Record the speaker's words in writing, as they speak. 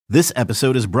This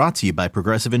episode is brought to you by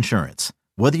Progressive Insurance.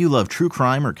 Whether you love true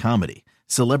crime or comedy,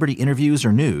 celebrity interviews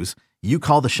or news, you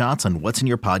call the shots on what's in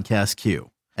your podcast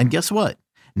queue. And guess what?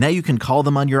 Now you can call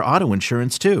them on your auto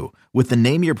insurance too with the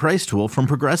Name Your Price tool from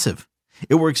Progressive.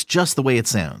 It works just the way it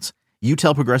sounds. You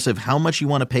tell Progressive how much you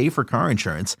want to pay for car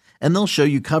insurance, and they'll show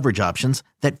you coverage options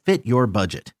that fit your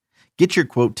budget. Get your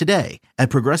quote today at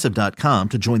Progressive.com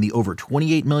to join the over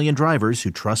 28 million drivers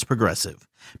who trust Progressive.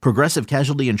 Progressive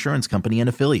Casualty Insurance Company and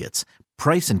Affiliates.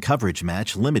 Price and coverage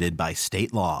match limited by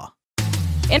state law.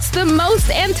 It's the most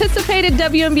anticipated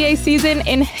WNBA season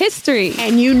in history.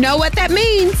 And you know what that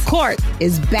means. Court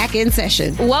is back in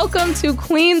session. Welcome to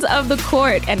Queens of the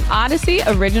Court, an Odyssey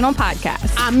original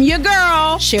podcast. I'm your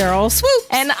girl, Cheryl Swoop.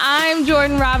 And I'm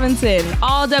Jordan Robinson.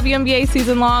 All WNBA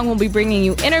season long, we'll be bringing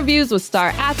you interviews with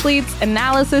star athletes,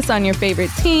 analysis on your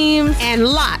favorite teams, and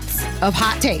lots of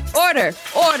hot takes. Order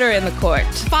in the court.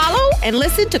 Follow and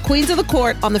listen to Queens of the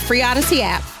Court on the free Odyssey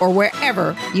app or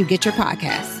wherever you get your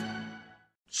podcasts.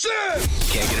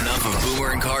 Can't get enough of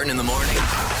Boomer and Carton in the morning?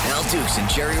 Al Dukes and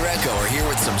Jerry Recco are here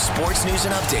with some sports news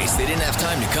and updates they didn't have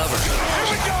time to cover. Here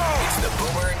we go! It's the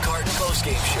Boomer and Carton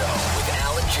postgame show with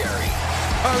Al and Jerry.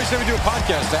 All right, we said we do a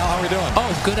podcast. Al, how are we doing?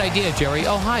 Oh, good idea, Jerry.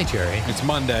 Oh, hi, Jerry. It's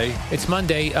Monday.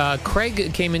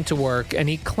 Craig came into work, and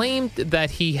he claimed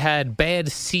that he had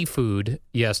bad seafood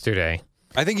yesterday.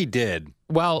 I think he did.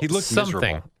 Well, he looked something.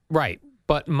 miserable. Right.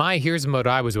 But here's what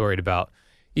I was worried about.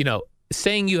 You know,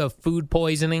 saying you have food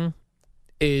poisoning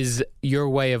is your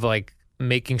way of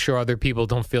making sure other people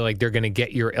don't feel like they're going to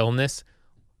get your illness.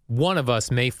 One of us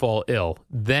may fall ill.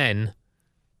 Then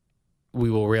we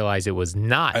will realize it was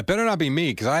not. It better not be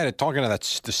me because I had to talk into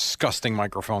that disgusting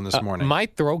microphone this morning. My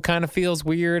throat kind of feels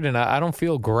weird and I don't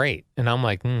feel great. And I'm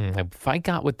like, if I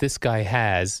got what this guy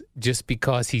has just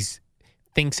because he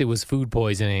thinks it was food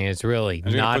poisoning, it's really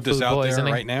not put this food out poisoning.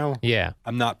 there right now. Yeah.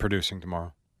 I'm not producing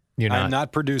tomorrow. You're not? I'm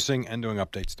not producing and doing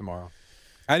updates tomorrow.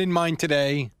 I didn't mind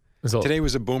today. Today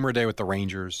was a Boomer day with the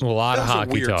Rangers. A lot of hockey talk. That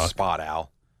was a weird talk. spot,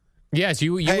 Al. Yes,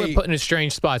 you were put in a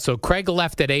strange spot. So Craig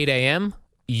left at 8 a.m.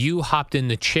 You hopped in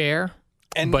the chair,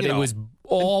 but it was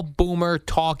all Boomer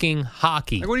talking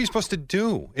hockey. What are you supposed to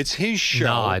do? It's his show.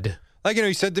 Nod.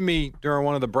 He said to me during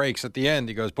one of the breaks at the end,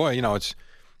 he goes, boy,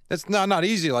 it's not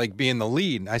easy being the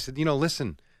lead. And I said,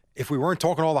 listen, if we weren't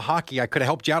talking all the hockey, I could have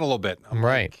helped you out a little bit.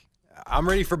 I'm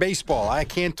ready for baseball. I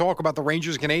can't talk about the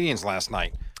Rangers Canadians last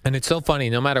night. And it's so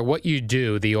funny. No matter what you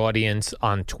do, the audience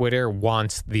on Twitter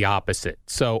wants the opposite.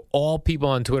 So all people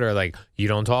on Twitter are like, you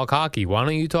don't talk hockey. Why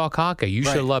don't you talk hockey? You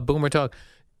should let Boomer talk.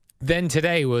 Then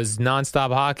today was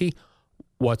nonstop hockey.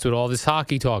 What's with all this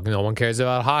hockey talk? No one cares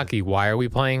about hockey. Why are we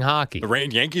playing hockey? The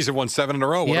Yankees have won 7 in a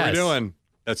row. What are we doing?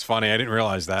 That's funny. I didn't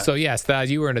realize that. So, yes,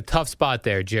 you were in a tough spot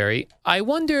there, Jerry. I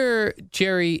wonder,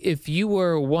 Jerry, if you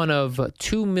were one of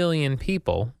 2 million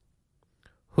people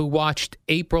who watched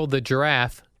April the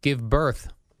giraffe give birth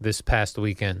this past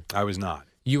weekend. I was not.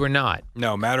 You were not?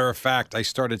 No. Matter of fact, I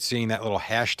started seeing that little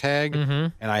hashtag,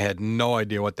 and I had no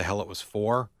idea what the hell it was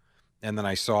for. And then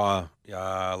I saw,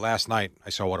 last night,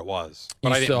 I saw what it was.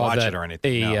 But I didn't watch it or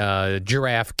anything. A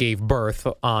giraffe gave birth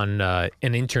on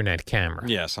an internet camera.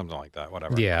 Yeah, something like that,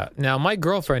 whatever. Yeah. Now, my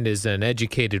girlfriend is an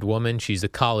educated woman. She's a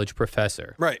college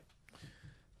professor. Right.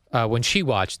 When she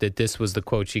watched it, this was the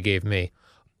quote she gave me.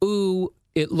 Ooh,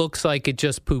 it looks like it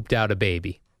just pooped out a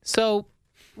baby. So,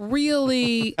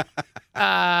 really,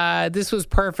 this was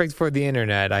perfect for the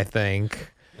internet, I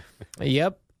think.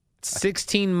 Yep.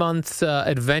 16 months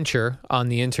adventure on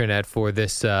the internet for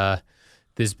this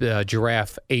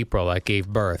giraffe April that gave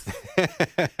birth.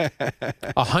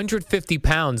 150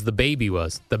 pounds the baby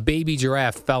was. The baby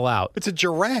giraffe fell out. It's a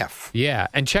giraffe. Yeah,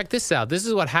 and check this out. This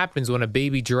is what happens when a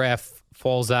baby giraffe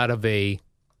falls out of a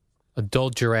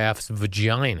adult giraffe's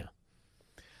vagina.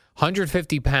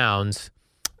 150 pounds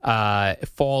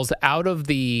falls out of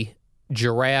the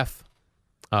giraffe,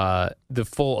 the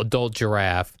full adult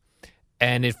giraffe,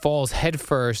 and it falls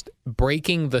headfirst,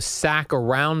 breaking the sac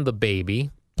around the baby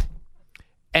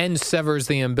and severs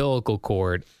the umbilical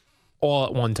cord all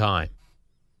at one time.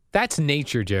 That's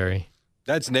nature, Jerry.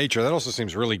 That's nature. That also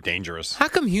seems really dangerous. How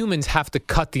come humans have to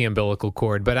cut the umbilical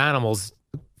cord, but animals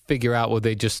figure out where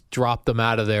they just drop them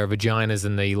out of their vaginas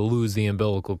and they lose the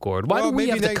umbilical cord? Why do we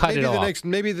have to cut it off?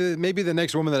 Maybe the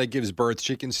next woman that gives birth,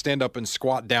 she can stand up and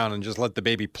squat down and just let the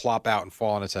baby plop out and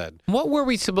fall on its head. What were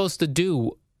we supposed to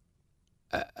do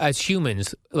as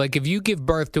humans? Like, if you give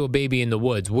birth to a baby in the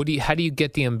woods, how do you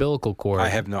get the umbilical cord?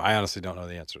 I honestly don't know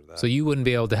the answer to that. So you wouldn't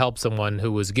be able to help someone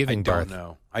who was giving birth?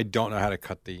 I don't know how to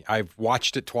cut I've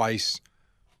watched it twice.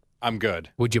 I'm good.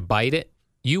 Would you bite it?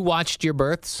 You watched your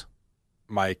births?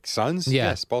 My sons? Yeah.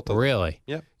 Yes, both of them. Really?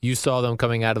 Yep. You saw them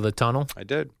coming out of the tunnel? I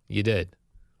did. You did.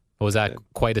 Was that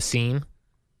quite a scene?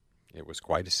 It was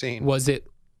quite a scene. Was it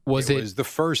the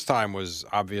first time was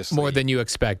obviously more than you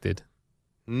expected?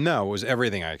 No, it was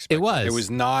everything I expected. It was. It was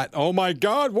not, oh my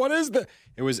God, what is that?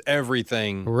 It was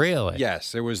everything. Really?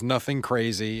 Yes. It was nothing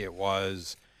crazy. It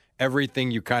was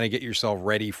everything you kind of get yourself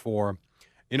ready for.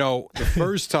 You know, the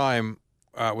first time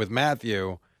with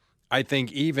Matthew, I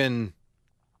think even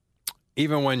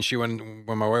when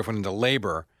my wife went into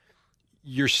labor,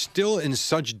 you're still in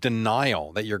such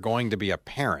denial that you're going to be a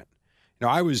parent. You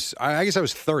know, I guess I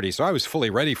was 30, so I was fully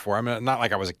ready for it. I mean, not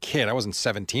like I was a kid. I wasn't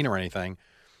 17 or anything.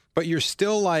 But you're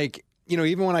still like, you know,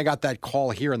 even when I got that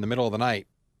call here in the middle of the night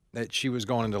that she was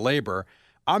going into labor,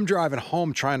 I'm driving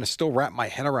home trying to still wrap my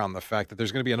head around the fact that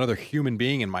there's going to be another human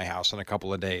being in my house in a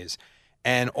couple of days.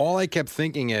 And all I kept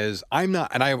thinking is, I'm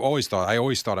not, and I always thought I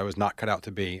was not cut out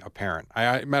to be a parent.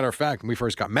 Matter of fact, when we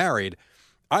first got married,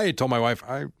 I had told my wife,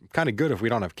 I'm kind of good if we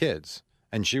don't have kids.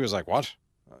 And she was like, what?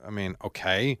 I mean,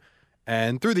 okay.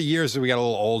 And through the years, as we got a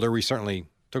little older, we certainly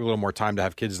took a little more time to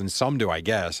have kids than some do, I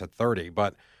guess, at 30.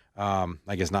 But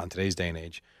I guess not in today's day and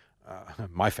age,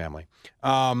 my family.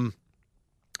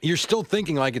 You're still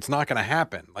thinking like it's not going to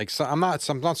happen. Like, so I'm not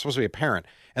supposed to be a parent.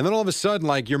 And then all of a sudden,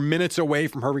 like, you're minutes away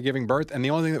from her giving birth. And the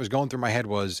only thing that was going through my head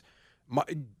was,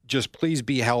 just please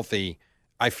be healthy.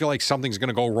 I feel like something's going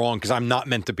to go wrong because I'm not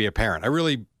meant to be a parent. I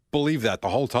really believe that the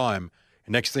whole time.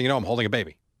 And next thing you know, I'm holding a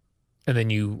baby. And then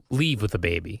you leave with a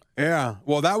baby. Yeah.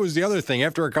 Well, that was the other thing.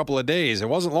 After a couple of days, it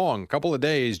wasn't long, a couple of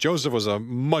days, Joseph was a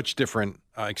much different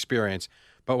experience.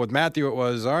 But with Matthew, it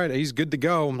was, all right, he's good to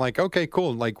go. I'm like, okay,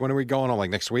 cool. Like, when are we going on?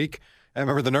 Like, next week? I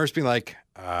remember the nurse being like,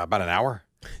 about an hour.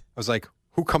 I was like,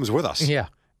 who comes with us? Yeah.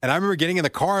 And I remember getting in the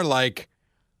car like,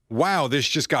 wow, this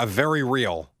just got very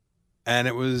real. And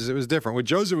it was different. With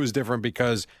Joseph, it was different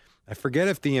because I forget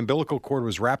if the umbilical cord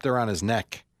was wrapped around his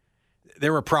neck.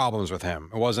 There were problems with him.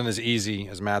 It wasn't as easy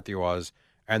as Matthew was.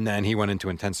 And then he went into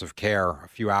intensive care a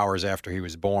few hours after he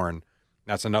was born.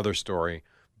 That's another story.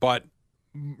 But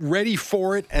ready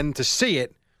for it and to see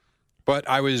it, but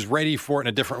I was ready for it in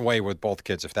a different way with both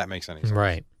kids, if that makes any sense.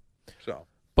 Right. So,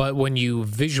 but when you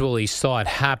visually saw it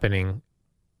happening,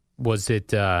 was it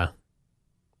did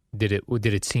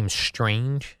it seem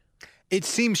strange? It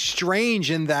seems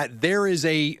strange in that there is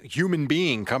a human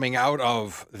being coming out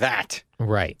of that.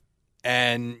 Right.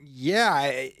 And yeah,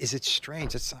 is it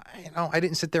strange? It's, I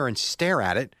didn't sit there and stare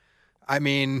at it. I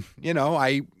mean,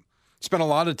 I spent a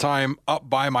lot of time up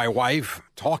by my wife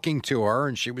talking to her,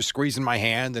 and she was squeezing my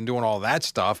hand and doing all that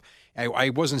stuff. I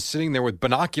wasn't sitting there with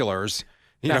binoculars,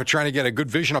 trying to get a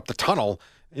good vision up the tunnel,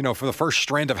 for the first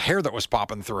strand of hair that was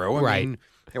popping through. I mean,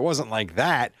 it wasn't like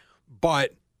that.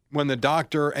 But when the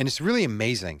doctor, and it's really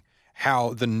amazing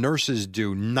how the nurses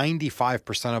do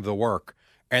 95% of the work.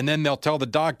 And then they'll tell the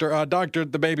doctor, doctor,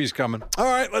 the baby's coming. All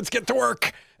right, let's get to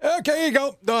work. Okay, here you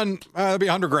go. Done. That'll be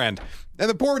 $100,000. And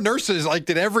the poor nurses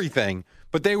did everything,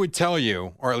 but they would tell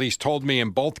you, or at least told me in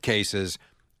both cases,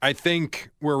 I think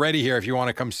we're ready here if you want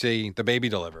to come see the baby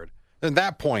delivered. At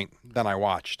that point, then I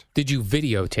watched. Did you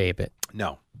videotape it?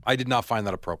 No, I did not find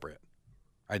that appropriate.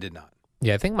 I did not.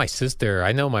 Yeah, I think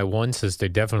I know my one sister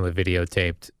definitely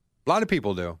videotaped. A lot of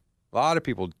people do. A lot of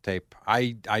people tape.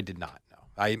 I did not.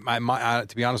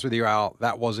 To be honest with you, Al,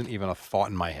 that wasn't even a thought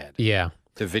in my head. Yeah.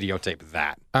 To videotape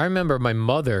that. I remember my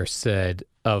mother said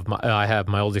I have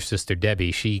my older sister,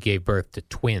 Debbie. She gave birth to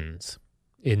twins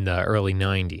in the early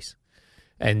 90s.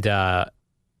 And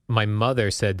my mother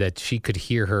said that she could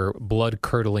hear her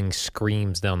blood-curdling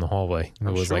screams down the hallway. It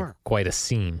was quite a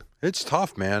scene. It's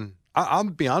tough, man. I'll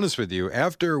be honest with you.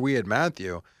 After we had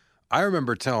Matthew, I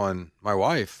remember telling my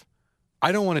wife,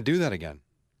 I don't want to do that again.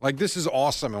 This is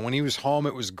awesome. And when he was home,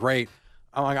 it was great.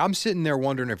 I'm sitting there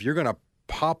wondering if you're going to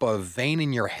pop a vein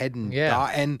in your head and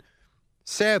die. And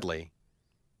sadly,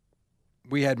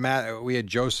 we had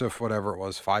Joseph, whatever it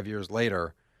was, 5 years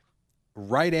later.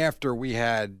 Right after we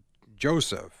had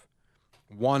Joseph,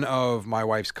 one of my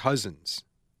wife's cousins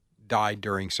died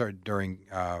during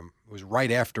it was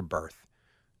right after birth.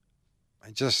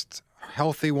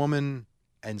 Healthy woman,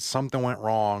 and something went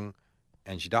wrong,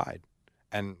 and she died.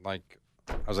 And I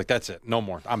was like, that's it. No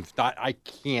more. I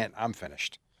can't. I'm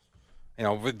finished.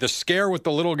 The scare with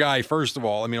the little guy, first of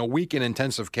all, a week in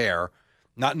intensive care,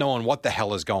 not knowing what the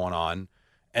hell is going on.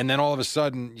 And then all of a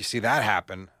sudden, you see that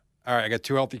happen. All right, I got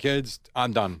 2 healthy kids.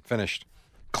 I'm done. Finished.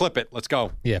 Clip it. Let's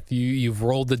go. Yeah, if you've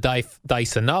rolled the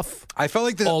dice enough, I felt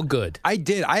like all good. I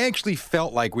did. I actually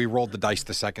felt like we rolled the dice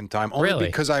the second time. Only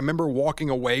because I remember walking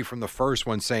away from the first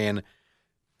one saying,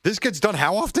 this gets done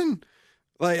how often?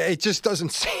 It just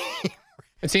doesn't seem...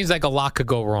 It seems like a lot could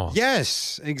go wrong.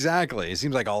 Yes, exactly. It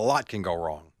seems like a lot can go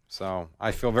wrong. So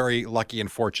I feel very lucky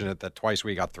and fortunate that twice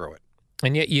we got through it.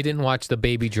 And yet you didn't watch the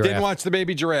baby giraffe. Didn't watch the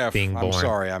baby giraffe. being born. I'm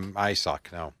sorry. I suck.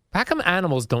 No. How come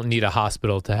animals don't need a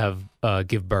hospital to have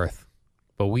give birth?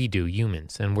 But we do,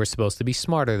 humans, and we're supposed to be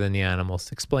smarter than the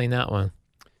animals. Explain that one.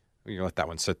 We can let that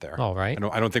one sit there. All right.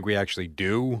 I don't think we actually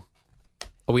do.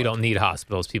 We don't need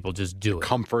hospitals. People just do it.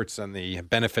 Comforts and the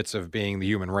benefits of being the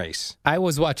human race. I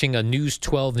was watching a News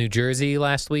 12 New Jersey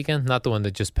last weekend, not the one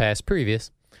that just passed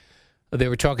previous. They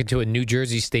were talking to a New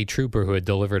Jersey state trooper who had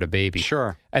delivered a baby.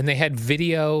 Sure. And they had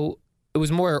video. It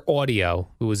was more audio.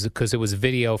 It was because it was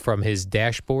video from his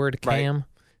dashboard cam, Right.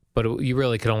 but you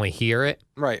really could only hear it.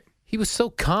 Right. He was so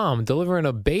calm delivering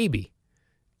a baby.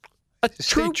 A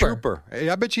State trooper. Hey,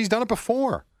 I bet she's done it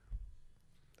before.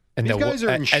 And These guys are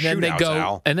in and then they shootouts, go,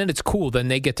 Al. and then it's cool. Then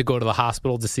they get to go to the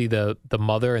hospital to see the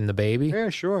mother and the baby. Yeah,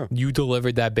 sure. You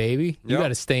delivered that baby. You Yep. got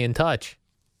to stay in touch.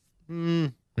 No,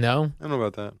 I don't know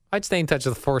about that. I'd stay in touch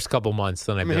the first couple months.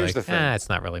 Then I'd be here's like, the thing. it's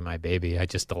not really my baby. I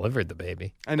just delivered the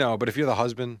baby. I know, but if you're the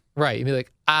husband, Right? You'd be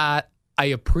like, I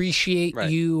appreciate Right.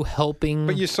 you helping.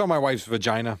 but you saw my wife's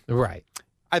vagina. Right.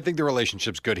 I think the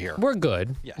relationship's good here. We're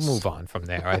good. Yes. Move on from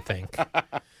there, I think.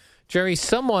 Jerry,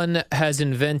 someone has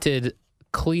invented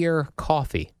clear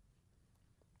coffee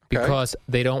because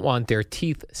they don't want their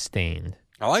teeth stained.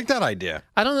 I like that idea.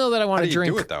 I don't know that I want How to do you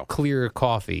do drink it, though? clear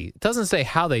coffee. It doesn't say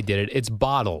how they did it. It's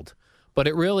bottled. But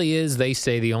it really is, they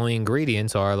say the only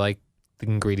ingredients are like the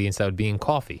ingredients that would be in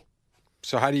coffee.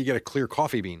 So how do you get a clear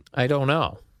coffee bean? I don't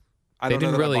know. I They don't know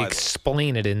didn't that I really buy that.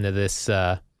 explain it into this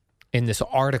in this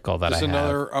article that Just I have.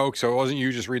 another so it wasn't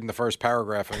you just reading the first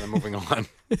paragraph and then moving on.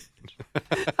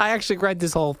 I actually read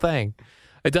this whole thing.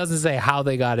 It doesn't say how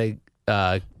they got it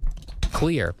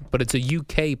clear, but it's a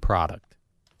UK product.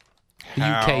 The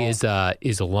How UK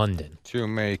is London, to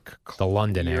make the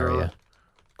London area.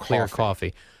 Clear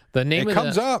coffee. The name It of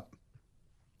comes up.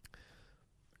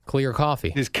 Clear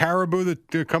Coffee. Is Caribou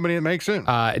the company that makes it?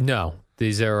 No,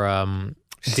 these are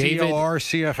David.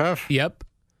 CLR-CFF? Yep.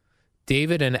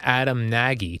 David and Adam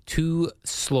Nagy, two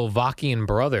Slovakian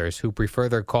brothers who prefer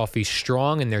their coffee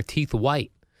strong and their teeth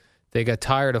white. They got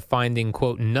tired of finding,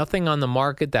 quote, nothing on the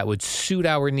market that would suit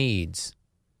our needs.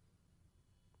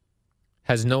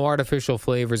 Has no artificial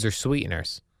flavors or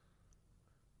sweeteners.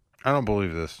 I don't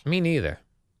believe this. Me neither.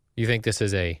 You think this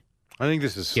is a I think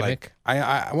this is gimmick?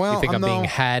 like well, you think I'm being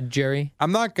had, Jerry?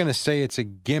 I'm not going to say it's a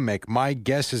gimmick. My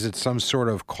guess is it's some sort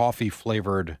of coffee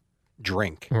flavored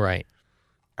drink. Right.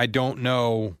 I don't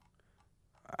know.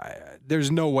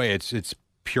 There's no way it's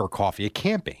pure coffee. It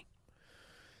can't be.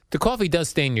 The coffee does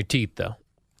stain your teeth, though.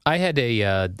 I had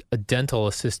a dental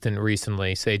assistant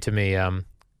recently say to me,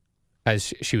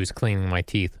 as she was cleaning my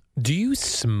teeth, "Do you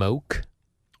smoke?"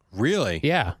 Really?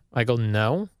 Yeah. I go,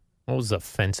 "No." It was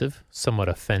offensive, somewhat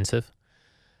offensive.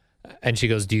 And she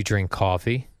goes, "Do you drink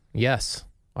coffee?" "Yes,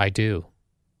 I do."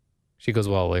 She goes,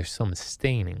 "Well, there's some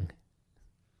staining."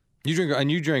 You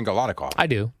drink a lot of coffee. I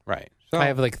do. Right. So I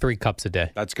have like 3 cups a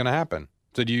day. that's going to happen.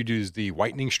 So do you do the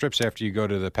whitening strips after you go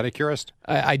to the pedicurist?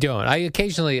 I don't. I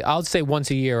occasionally, I'll say once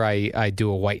a year, I do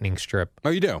a whitening strip. Oh,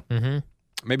 you do? Mm-hmm.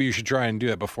 Maybe you should try and do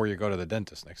that before you go to the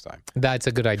dentist next time. That's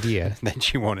a good idea. Then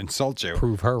she won't insult you.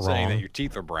 Prove her saying wrong. that your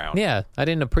teeth are brown. Yeah, I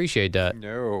didn't appreciate that.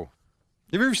 No.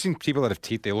 Have you ever seen people that have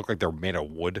teeth, they look like they're made of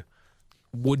wood?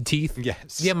 Wood teeth?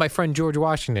 Yes. Yeah, my friend George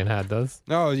Washington had those.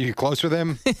 No, are you close with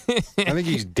him? I think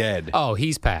he's dead. Oh,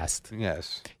 he's passed.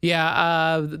 Yes.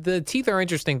 Yeah, the teeth are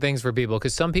interesting things for people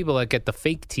because some people that get the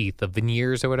fake teeth, the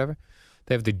veneers or whatever,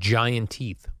 they have the giant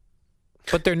teeth.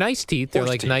 But they're nice teeth. They're Horse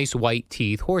like teeth. nice white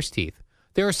teeth, horse teeth.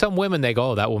 There are some women, they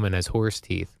go, "Oh, that woman has horse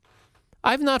teeth."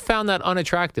 I've not found that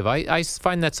unattractive. I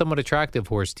find that somewhat attractive,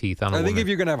 horse teeth on a I think woman. if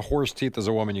you're going to have horse teeth as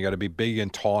a woman, you got to be big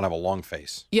and tall and have a long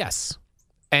face. Yes.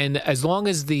 And as long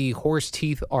as the horse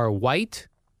teeth are white,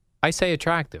 I say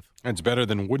attractive. It's better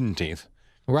than wooden teeth.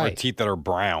 Or Right. teeth that are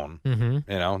brown. Mm-hmm.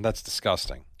 You know, that's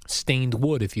disgusting. Stained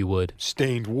wood, if you would.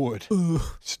 Stained wood.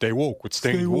 Stay woke with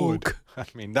stained Stay wood. woke. I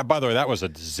mean, that. By the way, that was a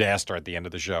disaster at the end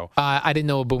of the show. I didn't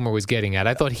know what Boomer was getting at.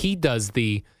 I thought he does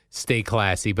the stay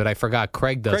classy, but I forgot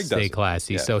Craig does Craig does stay it.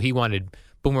 classy. Yeah. So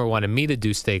Boomer wanted me to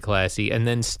do stay classy and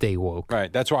then stay woke.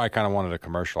 Right. That's why I kind of wanted a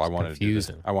commercial. I wanted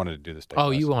confusing. to do this. I wanted to do this. Oh,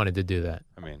 you wanted to do that.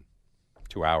 I mean,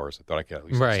 2 hours. I thought I could at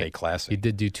least Right. stay classy. You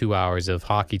did do 2 hours of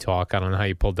hockey talk. I don't know how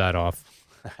you pulled that off.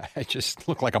 I just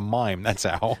look like a mime. That's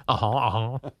how.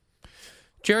 Uh-huh.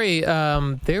 Jerry,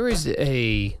 there is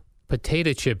a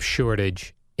potato chip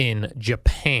shortage in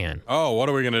Japan. Oh, what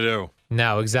are we going to do?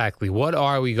 Now, exactly, what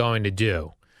are we going to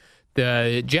do?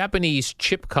 The Japanese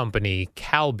chip company,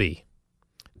 Calbee,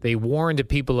 they warned the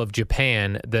people of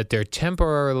Japan that they're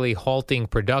temporarily halting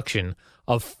production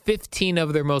of 15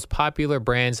 of their most popular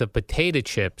brands of potato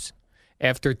chips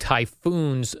after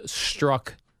typhoons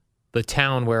struck the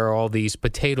town where all these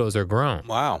potatoes are grown.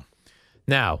 Wow.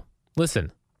 Now,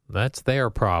 listen, that's their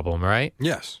problem, right?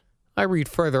 Yes. I read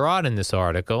further on in this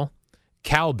article,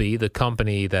 Calbee, the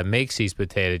company that makes these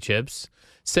potato chips,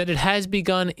 said it has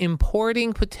begun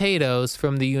importing potatoes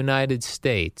from the United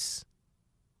States.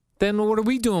 Then what are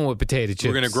we doing with potato chips?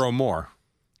 We're going to grow more.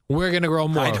 We're going to grow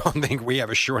more. I don't think we have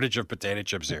a shortage of potato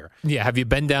chips here. Yeah, have you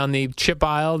been down the chip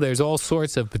aisle? There's all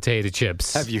sorts of potato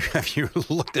chips. Have you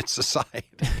looked at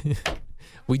society?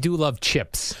 We do love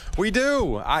chips. We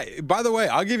do. By the way,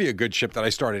 I'll give you a good chip that I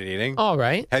started eating. All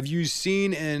right. Have you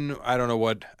seen in, I don't know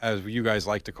what, as you guys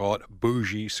like to call it,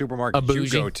 bougie supermarket you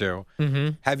go to? Mm-hmm.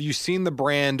 Have you seen the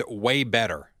brand Way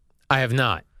Better? I have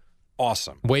not.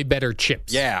 Awesome. Way Better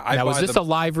chips. Yeah. Now, was this a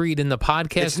live read in the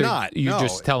podcast? It's not. You're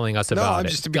just telling us about it? No, I'm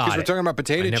just because we're talking about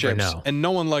potato chips. Know. And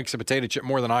no one likes a potato chip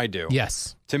more than I do.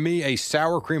 Yes. To me, a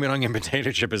sour cream and onion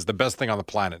potato chip is the best thing on the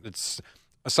planet. It's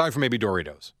aside from maybe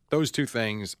Doritos. Those two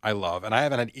things I love. And I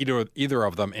haven't had either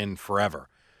of them in forever.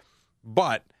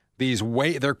 But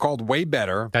they're called Way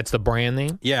Better. That's the brand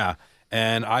name? Yeah.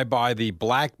 And I buy the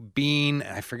black bean.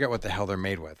 I forget what the hell they're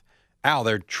made with. Al,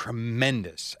 they're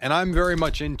tremendous. And I'm very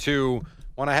much into,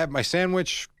 when I have my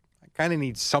sandwich, I kind of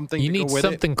need something to go with it. You need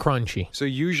something crunchy. So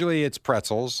usually it's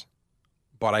pretzels,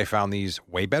 but I found these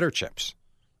Way Better chips.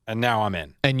 And now I'm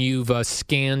in. And you've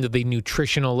scanned the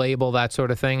nutritional label, that sort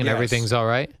of thing, and Yes. everything's all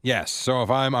right? Yes. So if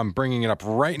I'm bringing it up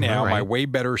right now, All right. my Way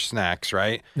Better snacks,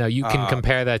 right? Now, you can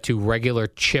compare that to regular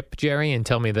chip, Jerry, and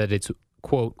tell me that it's,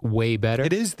 quote, way better?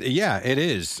 It is. Yeah, it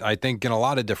is. I think in a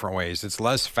lot of different ways. It's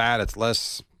less fat. It's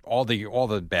less all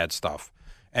the bad stuff.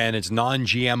 And it's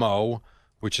non-GMO,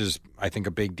 which is, I think,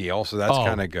 a big deal. So that's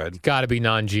kind of good. Got to be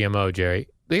non-GMO, Jerry.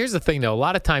 But here's the thing, though. A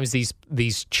lot of times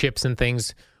these chips and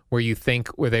things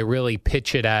where they really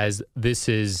pitch it as this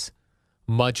is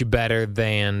much better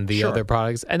than the other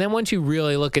products. And then once you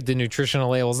really look at the nutritional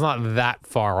label, it's not that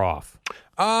far off.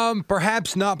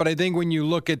 Perhaps not, but I think when you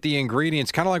look at the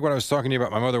ingredients, kind of like what I was talking to you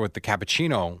about my mother with the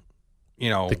cappuccino,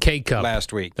 the K-Cup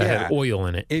last week. that had oil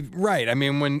in it. Right. I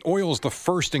mean, when oil is the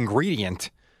first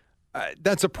ingredient,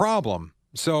 that's a problem.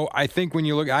 So I think when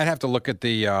you look, I'd have to look at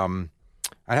these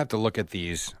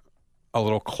a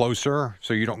little closer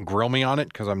so you don't grill me on it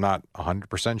because I'm not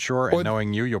 100% sure. And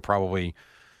knowing you'll probably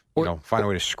find a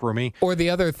way to screw me. Or the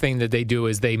other thing that they do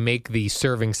is they make the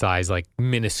serving size like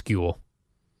minuscule.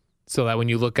 So that when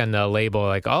you look on the label,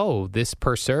 like, oh, this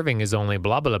per serving is only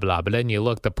blah, blah, blah. But then you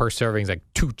look, the per serving is like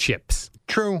 2 chips.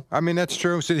 True. I mean, that's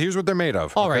true. So here's what they're made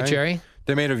of. All right, Jerry.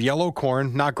 They're made of yellow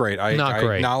corn. Not great. I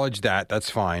acknowledge that. That's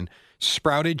fine.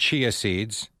 Sprouted chia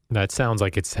seeds. That sounds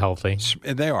like it's healthy.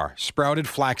 They are. Sprouted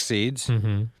flax seeds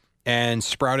and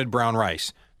sprouted brown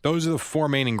rice. Those are the 4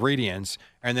 main ingredients.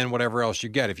 And then whatever else you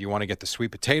get. If you want to get the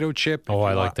sweet potato chip.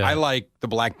 I like that. I like the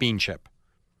black bean chip.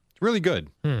 It's really good.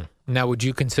 Now, would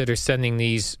you consider sending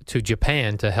these to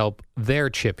Japan to help their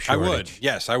chip shortage? I would.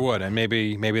 Yes, I would. And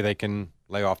maybe they can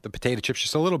lay off the potato chips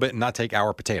just a little bit and not take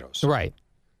our potatoes. Right.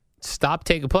 Stop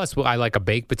taking. Plus, I like a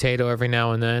baked potato every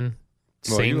now and then.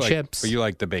 Same chips. But you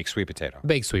like the baked sweet potato.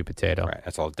 Baked sweet potato. Right.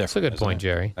 That's all different. That's a good point,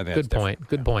 Jerry. I think good point.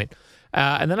 Good point.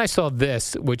 And then I saw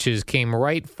this, which came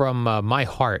right from my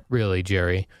heart, really,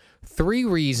 Jerry. 3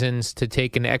 reasons to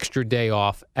take an extra day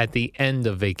off at the end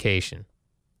of vacation,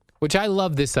 which I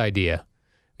love this idea.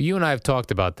 You and I have talked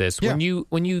about this. Yeah.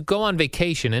 When you go on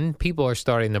vacation and people are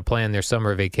starting to plan their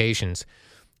summer vacations,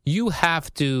 you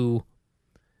have to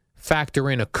factor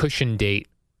in a cushion date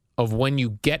of when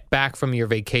you get back from your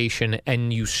vacation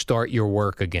and you start your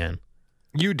work again.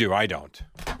 You do. I don't.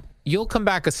 You'll come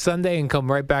back a Sunday and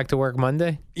come right back to work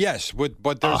Monday? Yes, but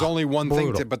there's only one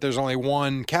brutal. thing. But there's only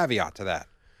one caveat to that.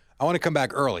 I want to come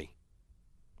back early.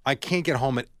 I can't get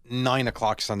home at 9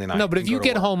 o'clock Sunday night. No, but if you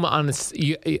get home on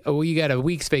you got a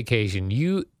week's vacation,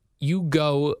 you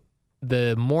go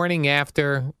the morning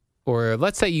after, or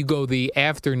let's say you go the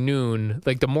afternoon,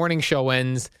 like the morning show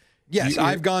ends. Yes,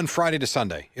 I've gone Friday to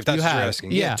Sunday, if that's what you're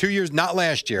asking. Yeah. 2 years, not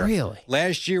last year. Really?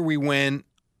 Last year we went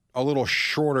a little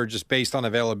shorter just based on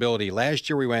availability. Last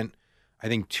year we went, I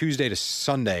think, Tuesday to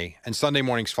Sunday, and Sunday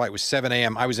morning's flight was 7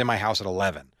 a.m. I was in my house at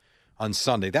 11 on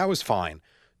Sunday. That was fine.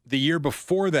 The year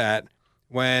before that,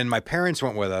 when my parents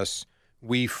went with us,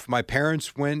 my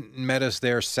parents went and met us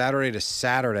there Saturday to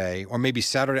Saturday, or maybe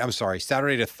Saturday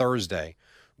to Thursday.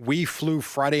 We flew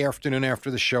Friday afternoon after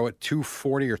the show at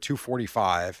 2:40 or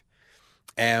 2:45,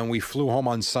 and we flew home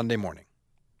on Sunday morning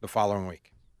the following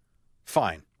week.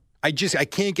 Fine. I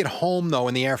can't get home, though,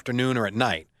 in the afternoon or at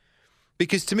night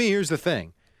Because to me, here's the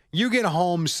thing. You get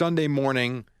home Sunday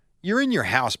morning, you're in your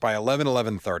house by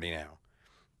 11:30 now.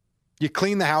 You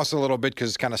clean the house a little bit because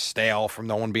it's kind of stale from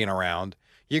no one being around.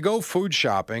 You go food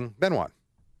shopping, then what?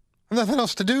 Nothing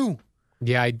else to do.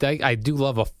 Yeah, I do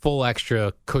love a full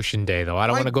extra cushion day, though. I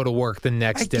don't want to go to work the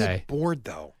next day. I get bored,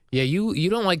 though. Yeah, you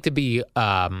don't like to be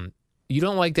you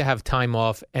don't like to have time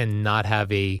off and not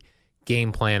have a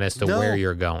game plan as to where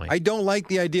you're going. I don't like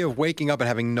the idea of waking up and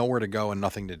having nowhere to go and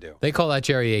nothing to do. They call that,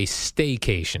 Jerry, a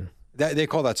staycation. They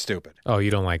call that stupid. Oh,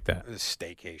 you don't like that? A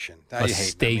staycation. A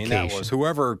staycation. I mean, that was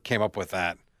whoever came up with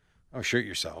that. Oh, shoot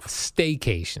yourself.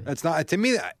 Staycation. That's not, to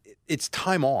me, it's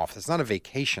time off. It's not a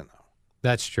vacation, though.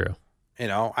 That's true. You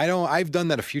know, I've done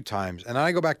that a few times, and then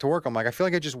I go back to work. I'm like, I feel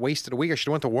like I just wasted a week. I should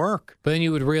have went to work. But then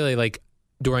you would really, like,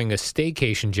 during a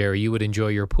staycation, Jerry, you would enjoy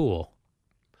your pool.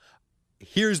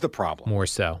 Here's the problem. More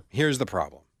so. Here's the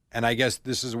problem. And I guess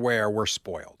this is where we're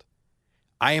spoiled.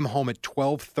 I am home at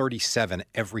 12:37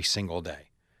 every single day.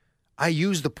 I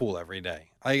use the pool every day.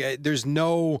 There's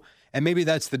no, and maybe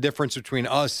that's the difference between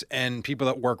us and people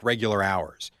that work regular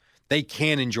hours. They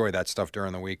can enjoy that stuff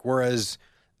during the week. Whereas,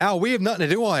 Al, we have nothing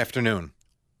to do all afternoon.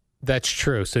 That's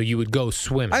true. So you would go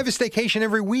swimming. I have a staycation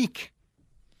every week.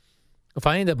 If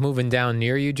I end up moving down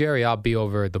near you, Jerry, I'll be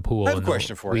over at the pool. I have a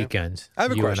question for you. Weekends. I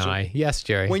have a question. You and I. Yes,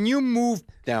 Jerry. When you move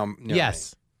down near me,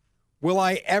 will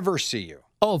I ever see you?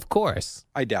 Oh, of course.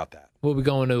 I doubt that. We'll be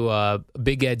going to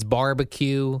Big Ed's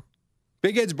Barbecue.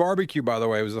 Big Ed's Barbecue, by the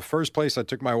way, was the first place I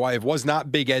took my wife. It was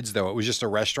not Big Ed's, though. It was just a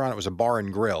restaurant. It was a bar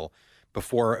and grill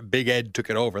before Big Ed took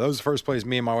it over. That was the first place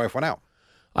me and my wife went out.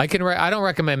 I don't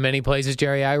recommend many places,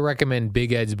 Jerry. I recommend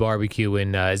Big Ed's Barbecue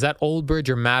in, is that Old Bridge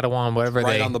or Mattawan, whatever it's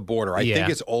right on the border. I think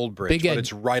it's Old Bridge, but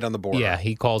it's right on the border. Yeah,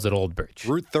 he calls it Old Bridge.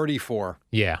 Route 34.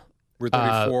 Yeah. Route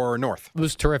 34 North. It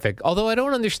was terrific. Although I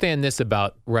don't understand this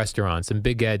about restaurants, and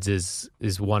Big Ed's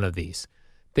is one of these.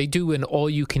 They do an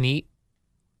all-you-can-eat.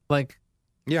 Like,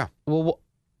 yeah. Well,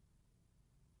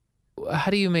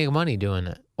 how do you make money doing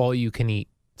it? All-you-can-eat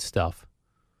stuff.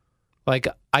 Like,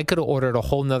 I could have ordered a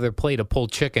whole nother plate of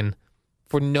pulled chicken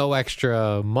for no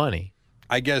extra money.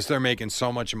 I guess they're making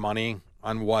so much money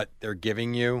on what they're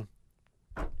giving you.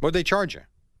 What'd they charge you?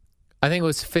 I think it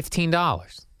was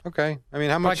 $15. Okay. I mean,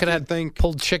 how much do you think?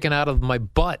 Pulled chicken out of my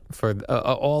butt for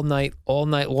all night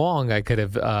long. I could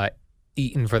have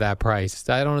eaten for that price.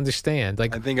 I don't understand.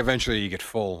 Like, I think eventually you get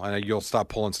full and you'll stop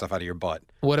pulling stuff out of your butt.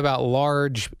 What about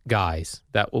large guys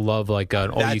that will love like an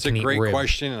all-you-can-eat That's a great rib?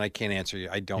 question, and I can't answer you.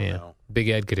 I don't know. Big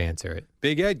Ed could answer it.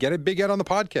 Big Ed, get it. Big Ed on the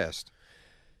podcast.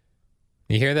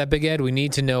 You hear that, Big Ed? We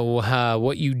need to know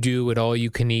what you do at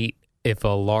all-you-can-eat if a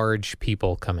large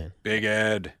people come in. Big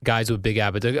Ed. Guys with big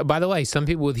appetites. By the way, some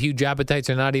people with huge appetites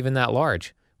are not even that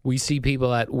large. We see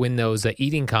people that win those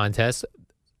eating contests.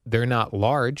 They're not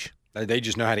large. They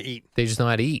just know how to eat. They just know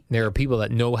how to eat. There are people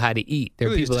that know how to eat. There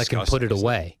are people that can put it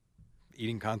away.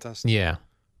 Eating contest? Yeah.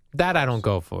 That I don't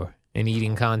go for. An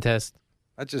eating contest.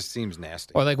 That just seems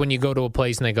nasty. Or like when you go to a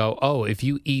place and they go, oh, if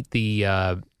you eat the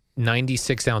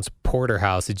 96-ounce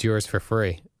porterhouse, it's yours for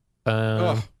free.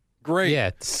 Great. Yeah,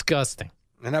 disgusting.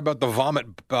 And how about the vomit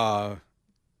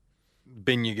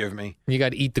bin you give me? You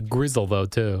got to eat the grizzle, though,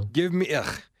 too. Give me,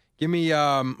 we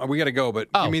got to go, but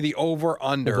give me the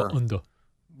over-under.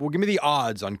 Well, give me the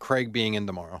odds on Craig being in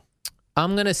tomorrow.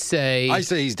 I'm going to say... I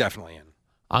say he's definitely in.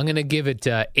 I'm going to give it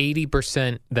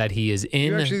 80% that he is in.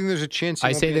 You actually think there's a chance he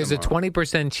I won't say be there's in a tomorrow?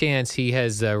 20% chance he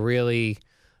has really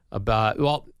about...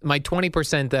 Well, my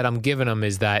 20% that I'm giving him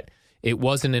is that it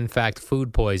wasn't, in fact,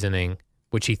 food poisoning,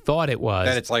 which he thought it was.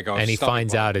 That it's like a and he stomach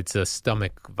finds bug. out it's a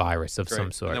stomach virus of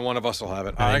some sort. And then one of us will have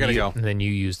it. And I got to you- go. And then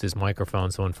you used his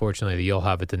microphone, so unfortunately you'll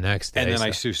have it the next day. And then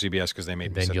I so- sue CBS because they made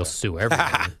me Then sit you'll there. sue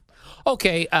everyone.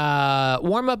 Okay,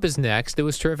 warm-up is next. It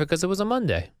was terrific because it was a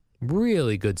Monday.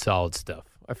 Really good, solid stuff.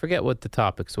 I forget what the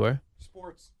topics were.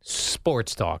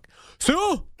 Sports talk.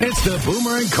 So, It's the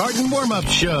Boomer and Carton warm-up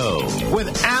show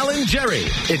with Al and Jerry.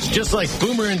 It's just like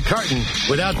Boomer and Carton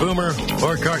without Boomer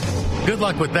or Carton. Good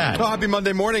luck with that. Oh, happy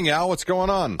Monday morning, Al. What's going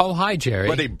on? oh, hi, Jerry.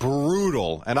 What a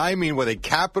brutal, and I mean with a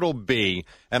capital B,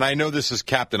 and I know this is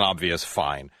Captain Obvious,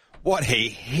 fine. What a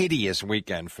hideous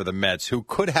weekend for the Mets, who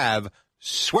could have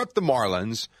swept the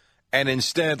Marlins and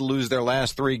instead lose their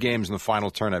last 3 games in the final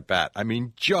turn at bat. I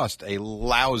mean, just a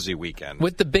lousy weekend.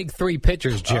 With the big 3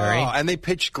 pitchers, Jerry. Oh, and they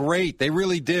pitched great. They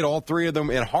really did, all 3 of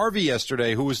them. And Harvey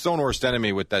yesterday, who was so an worst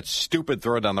enemy with that stupid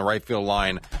throw down the right field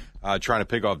line, trying to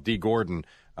pick off D. Gordon,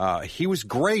 he was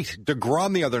great.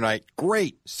 DeGrom the other night,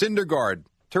 great. Syndergaard,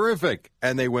 terrific.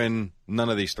 And they win none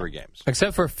of these 3 games.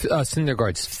 Except for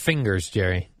Syndergaard's fingers,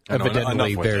 Jerry.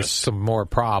 evidently there's some more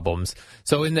problems.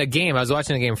 So in the game, I was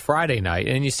watching the game Friday night,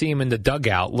 and you see him in the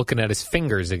dugout looking at his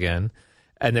fingers again.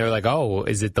 And they were like, oh,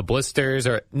 is it the blisters?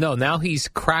 Or no, now he's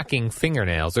cracking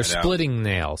fingernails or splitting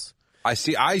nails. I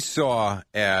saw,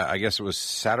 I guess it was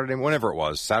Saturday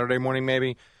morning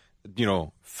maybe,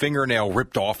 fingernail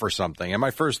ripped off or something. And my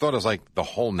first thought was like, the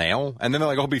whole nail? And then they're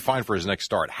like, he'll be fine for his next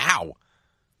start. How?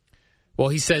 Well,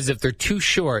 he says if they're too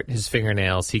short, his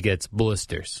fingernails, he gets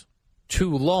blisters.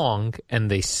 Too long, and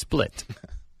they split.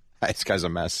 This guy's a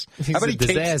mess. He's a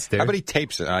disaster. How about he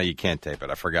tapes it? You can't tape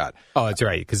it. I forgot. Oh, that's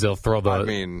right, because they'll throw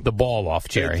the ball off,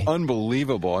 Jerry. It's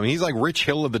unbelievable. I mean, he's like Rich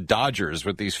Hill of the Dodgers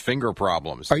with these finger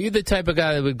problems. Are you the type of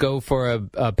guy that would go for a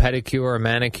pedicure or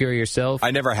manicure yourself? I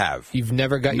never have. You've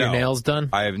never got your nails done?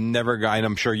 I have never got, and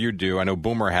I'm sure you do. I know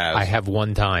Boomer has. I have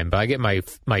one time, but I get my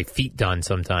feet done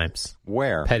sometimes.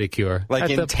 Where? Pedicure.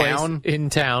 Like in town? In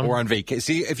town. Or on vacation.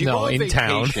 See, if you go on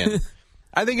vacation... town.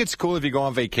 I think it's cool if you go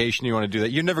on vacation, you want to do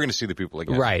that. You're never going to see the people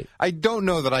again. Right. I don't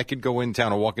know that I could go in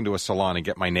town or walk into a salon and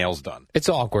get my nails done. It's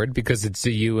awkward because it's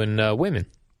you and women.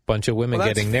 Bunch of women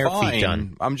getting their feet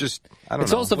done. I don't know.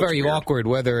 It's also very awkward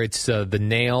whether it's the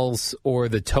nails or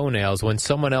the toenails. When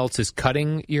someone else is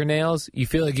cutting your nails, you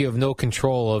feel like you have no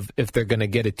control of if they're going to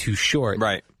get it too short.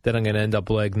 Right. Then I'm going to end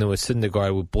up like Noah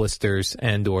Syndergaard with blisters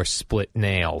and or split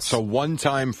nails. So one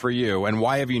time for you, and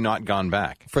why have you not gone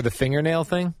back? For the fingernail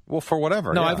thing? Well, for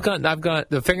whatever. No, yeah. I've got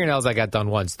the fingernails I got done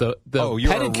once. The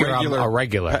pedicure, I'm a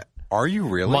regular. Are you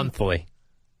really? Monthly.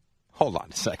 Hold on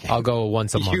a second. I'll go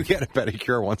once a month. You get a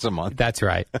pedicure once a month? That's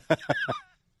right.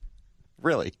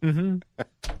 Really? Mm-hmm.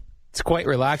 It's quite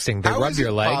relaxing. They rub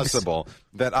your legs. How is it possible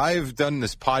that I've done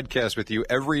this podcast with you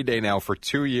every day now for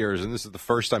 2 years, and this is the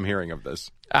first I'm hearing of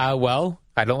this? Well,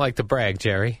 I don't like to brag,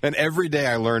 Jerry. And every day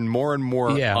I learn more and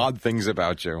more odd things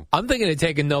about you. I'm thinking of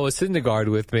taking Noah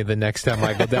Syndergaard with me the next time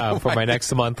I go down for my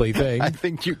next monthly thing. I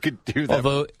think you could do that.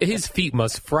 Although his feet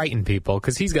must frighten people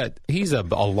because he's a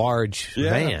large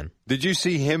man. Did you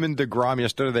see him and DeGrom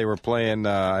yesterday? They were playing,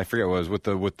 I forget what it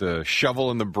was, with the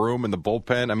shovel and the broom and the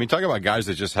bullpen. I mean, talking about guys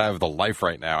that just have the life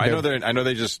right now. I know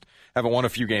they just haven't won a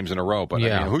few games in a row, but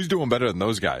I mean, who's doing better than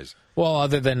those guys? Well,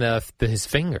 other than his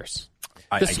fingers.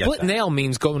 The split nail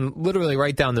means going literally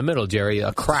right down the middle, Jerry,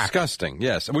 a crack. Disgusting,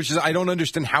 yes. Which is, I don't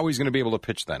understand how he's going to be able to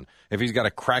pitch then. If he's got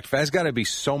a cracked face, it's got to be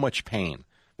so much pain.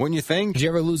 Wouldn't you think? Did you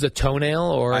ever lose a toenail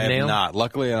or a nail? I have not.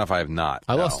 Luckily enough, I have not.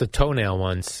 I lost a toenail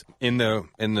once. In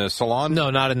the salon? No,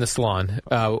 not in the salon.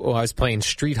 I was playing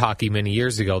street hockey many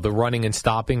years ago. The running and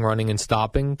stopping.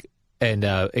 And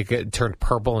it turned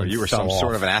purple and you were some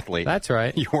sort of an athlete. That's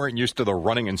right. You weren't used to the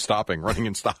running and stopping.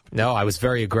 No, I was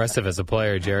very aggressive as a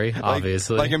player, Jerry,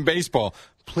 obviously. Like in baseball.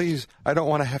 Please, I don't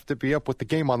want to have to be up with the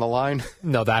game on the line.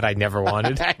 No, that I never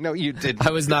wanted. I know you didn't.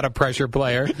 I was not a pressure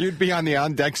player. You'd be on the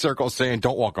on-deck circle saying,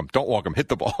 don't walk him, hit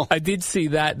the ball. I did see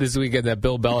that this weekend that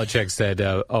Bill Belichick said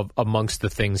amongst the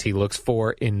things he looks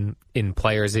for in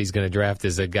players he's going to draft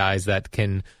is guys that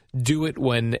can do it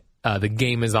when the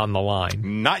game is on the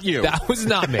line. Not you. That was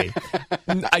not me.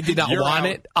 I did not want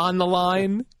it on the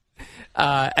line.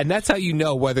 And that's how you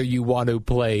know whether you want to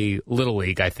play Little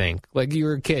League, I think. Like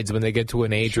your kids, when they get to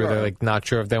an age where they're like not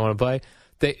sure if they want to play,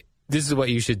 this is what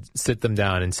you should sit them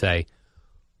down and say.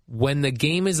 When the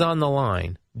game is on the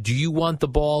line, do you want the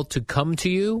ball to come to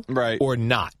you or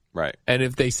not? Right. And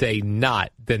if they say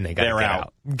not, then they got to get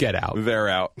out. Get out. They're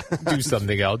out. Do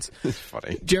something else. It's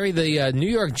funny. Jerry, the New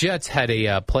York Jets had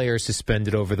a player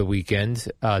suspended over the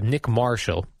weekend, Nick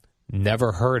Marshall.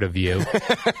 Never heard of you.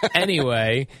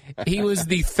 Anyway, he was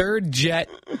the third Jet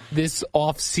this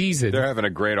offseason. They're having a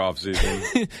great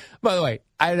offseason. By the way,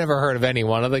 I never heard of any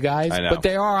one of the guys, but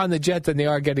they are on the Jets and they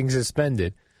are getting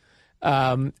suspended.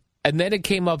 And then it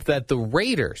came up that the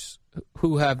Raiders,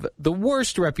 who have the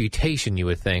worst reputation, you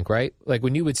would think, right? Like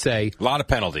when you would say... A lot of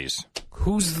penalties.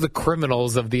 Who's the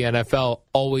criminals of the NFL?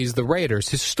 Always the Raiders.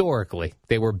 Historically,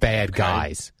 they were bad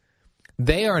guys.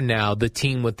 They are now the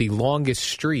team with the longest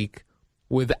streak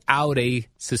without a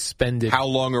suspended How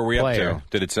long are we player. up to?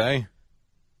 Did it say?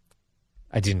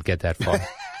 I didn't get that far.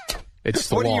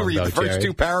 It's what long, do you read, though, the first Jerry.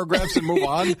 2 paragraphs and move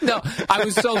on? No, I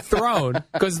was so thrown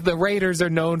because the Raiders are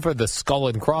known for the skull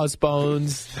and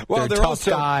crossbones. Well, they're tough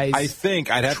also, guys. I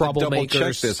think, I'd have to double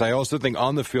check this. I also think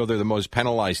on the field they're the most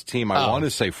penalized team. I want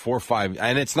to say 4 or 5,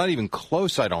 and it's not even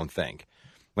close, I don't think.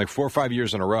 Like 4 or 5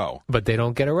 years in a row. But they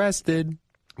don't get arrested.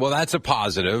 Well, that's a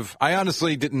positive. I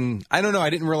honestly didn't. I don't know.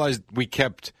 I didn't realize we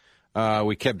kept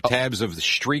tabs of the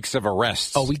streaks of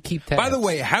arrests. Oh, we keep tabs. By the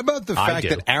way, how about the fact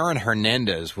that Aaron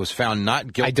Hernandez was found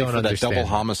not guilty for that double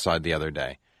homicide the other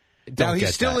day? Now,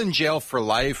 he's still in jail for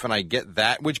life, and I get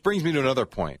that, which brings me to another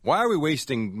point. Why are we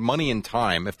wasting money and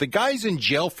time? If the guy's in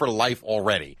jail for life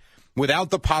already, without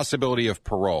the possibility of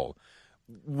parole,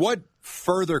 what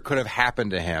further could have happened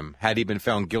to him had he been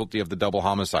found guilty of the double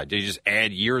homicide? Did he just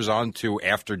add years on to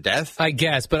after death? I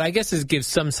guess, but I guess it gives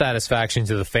some satisfaction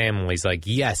to the families. Like,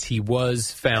 yes, he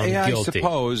was found guilty. I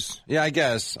suppose. Yeah, I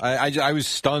guess. I was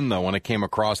stunned, though, when it came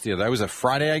across the other. It was a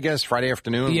Friday, I guess, Friday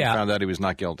afternoon. Yeah. We found out he was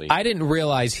not guilty. I didn't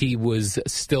realize he was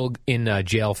still in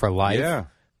jail for life. Yeah.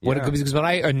 Because when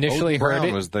I initially heard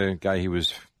it, was the guy he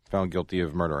was found guilty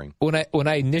of murdering. When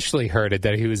I initially heard it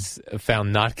that he was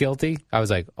found not guilty, I was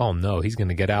like, oh no, he's going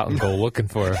to get out and go looking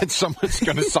for and someone's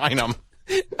going to sign him.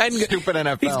 And stupid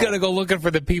NFL. He's going to go looking for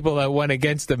the people that went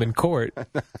against him in court.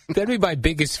 That'd be my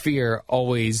biggest fear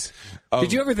always.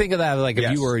 Did you ever think of that? Like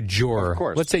if you were a juror, of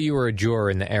course. Let's say you were a juror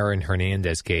in the Aaron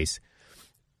Hernandez case,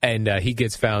 and he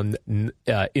gets found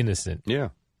innocent. Yeah.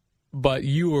 But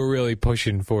you were really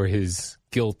pushing for his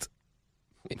guilt.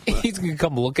 He's going to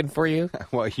come looking for you?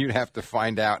 Well, you'd have to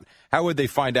find out. How would they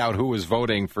find out who was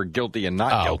voting for guilty and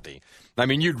not guilty? I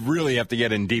mean, you'd really have to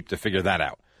get in deep to figure that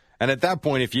out. And at that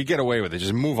point, if you get away with it,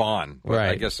 just move on. But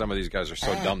I guess some of these guys are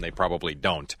so dumb they probably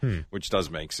don't, which does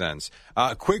make sense.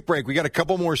 Quick break. We got a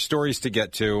couple more stories to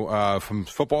get to from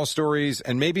football stories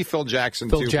and maybe Phil Jackson,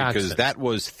 because that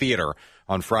was theater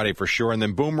on Friday for sure. And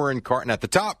then Boomer and Carton at the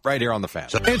top right here on the Fan.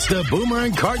 It's the Boomer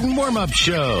and Carton warm-up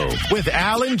show with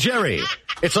Al and Jerry.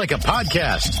 It's like a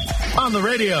podcast on the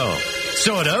radio.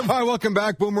 Sort of. Hi, welcome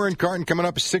back. Boomer and Carton coming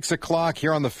up 6 o'clock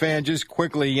here on the Fan. Just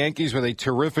quickly, Yankees with a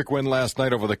terrific win last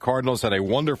night over the Cardinals. Had a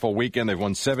wonderful weekend. They've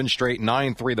won 7 straight,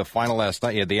 9-3 the final last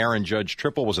night. You had the Aaron Judge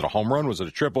triple. Was it a home run? Was it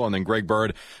a triple? And then Greg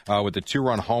Bird with the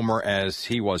 2-run homer as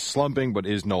he was slumping but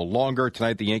is no longer.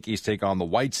 Tonight the Yankees take on the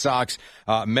White Sox.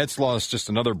 Mets lost just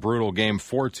another brutal game,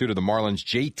 4-2 to the Marlins.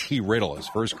 J.T. Riddle, his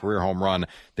first career home run,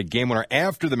 the game winner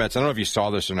after the Mets. I don't know if you saw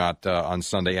this or not on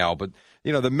Sunday, Al, but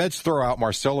you know, the Mets throw out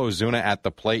Marcell Ozuna at the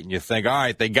plate, and you think, all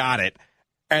right, they got it.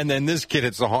 And then this kid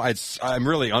hits the home. It's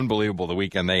really unbelievable the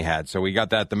weekend they had. So we got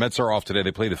that. The Mets are off today.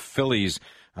 They play the Phillies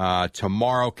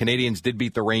tomorrow. Canadians did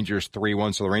beat the Rangers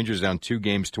 3-1, so the Rangers down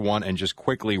 2-1. And just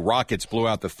quickly, Rockets blew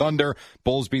out the Thunder.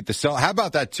 Bulls beat the Celtics. How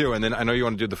about that, too? And then I know you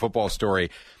want to do the football story.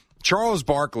 Charles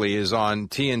Barkley is on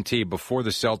TNT before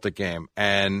the Celtic game,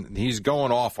 and he's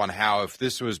going off on how if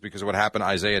this was because of what happened to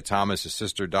Isaiah Thomas, his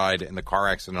sister died in the car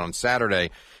accident on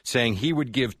Saturday, saying he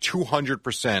would give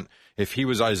 200% if he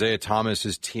was Isaiah Thomas,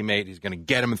 his teammate. He's going to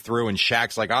get him through, and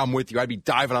Shaq's like, I'm with you. I'd be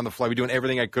diving on the fly. I'd be doing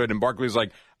everything I could. And Barkley's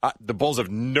like, the Bulls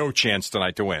have no chance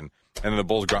tonight to win. And then the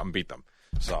Bulls go out and beat them.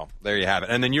 So there you have it.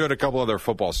 And then you had a couple other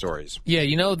football stories. Yeah,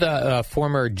 you know the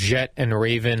former Jet and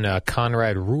Raven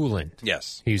Conrad Ruland?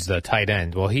 Yes. He's the tight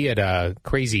end. Well, he had a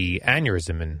crazy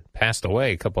aneurysm and passed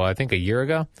away a year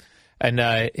ago.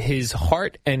 And his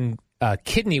heart and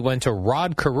kidney went to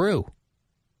Rod Carew,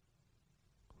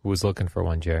 who was looking for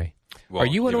one, Jerry. Well, are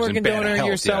you an organ donor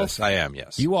yourself? Yes, I am,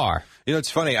 yes. You are? You know, it's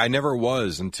funny. I never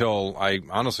was until I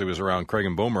honestly was around Craig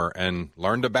and Boomer and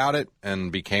learned about it and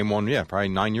became one, probably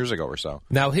 9 years ago or so.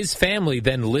 Now, his family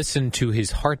then listened to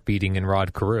his heart beating in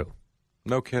Rod Carew.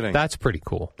 No kidding. That's pretty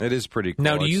cool. It is pretty cool.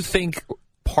 Now, do you think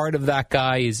part of that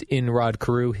guy is in Rod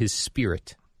Carew, his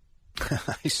spirit?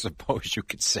 I suppose you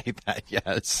could say that,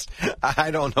 yes. I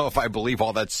don't know if I believe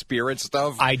all that spirit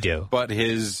stuff. I do. But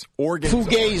his organs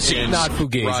Fugazi. Not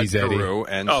Fugazi's, Eddie.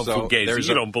 And Fugazi.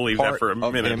 You don't believe that for a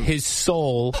minute. His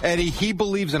soul. Eddie, he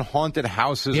believes in haunted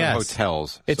houses and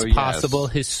hotels. It's possible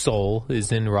his soul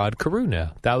is in Rod Carew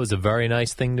now. That was a very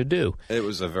nice thing to do. It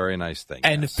was a very nice thing.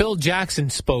 And Phil Jackson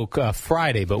spoke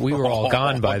Friday, but we were all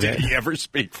gone by then. Did he ever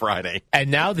speak Friday?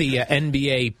 And now the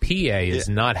NBA PA is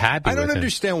not happy with him. I don't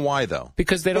understand why, though.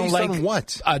 Because they don't Based like on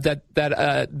what?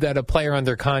 That a player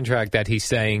under contract that he's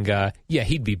saying,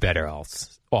 he'd be better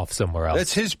off somewhere else.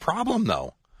 That's his problem,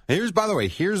 though. Here's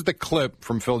the clip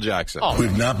from Phil Jackson.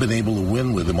 We've not been able to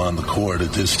win with him on the court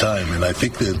at this time, and I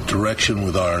think the direction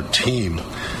with our team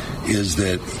is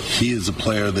that he is a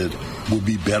player that will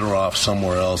be better off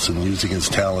somewhere else and using his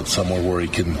talent somewhere where he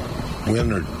can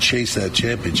win or chase that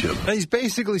championship. He's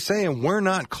basically saying we're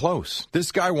not close.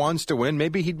 This guy wants to win.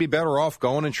 Maybe he'd be better off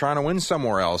going and trying to win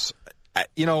somewhere else.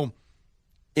 You know,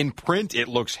 in print, it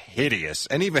looks hideous.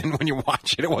 And even when you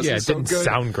watch it, it wasn't so good. Yeah, it didn't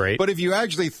sound great. But if you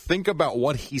actually think about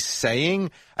what he's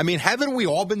saying, I mean, haven't we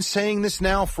all been saying this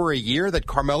now for a year, that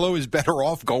Carmelo is better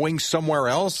off going somewhere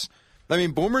else? I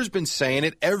mean, Boomer's been saying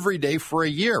it every day for a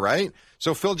year, right?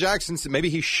 So Phil Jackson said maybe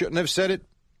he shouldn't have said it,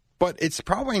 but it's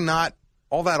probably not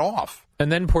all that off. And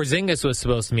then Porzingis was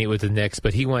supposed to meet with the Knicks,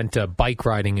 but he went bike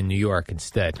riding in New York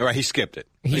instead. All right, he skipped it.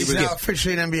 He's now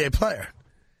officially an NBA player.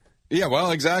 Yeah,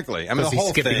 well, exactly. I mean, the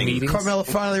whole thing. Meetings? Carmelo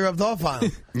finally rubbed off on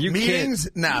him. Meetings?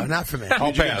 No, not for me.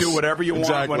 You can do whatever you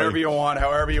want, whenever you want,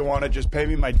 however you want to. Just pay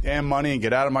me my damn money and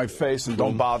get out of my face and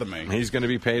don't bother me. He's going to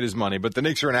be paid his money. But the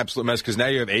Knicks are an absolute mess because now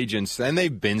you have agents, and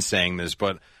they've been saying this,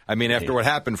 but I mean, after what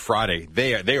happened Friday,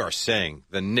 they are saying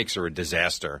the Knicks are a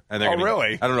disaster. And they're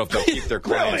really? I don't know if they'll keep their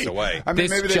clients away. I mean,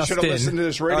 maybe they should have listened to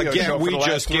this radio show for the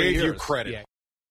last 3 years. We just gave you credit. Yeah.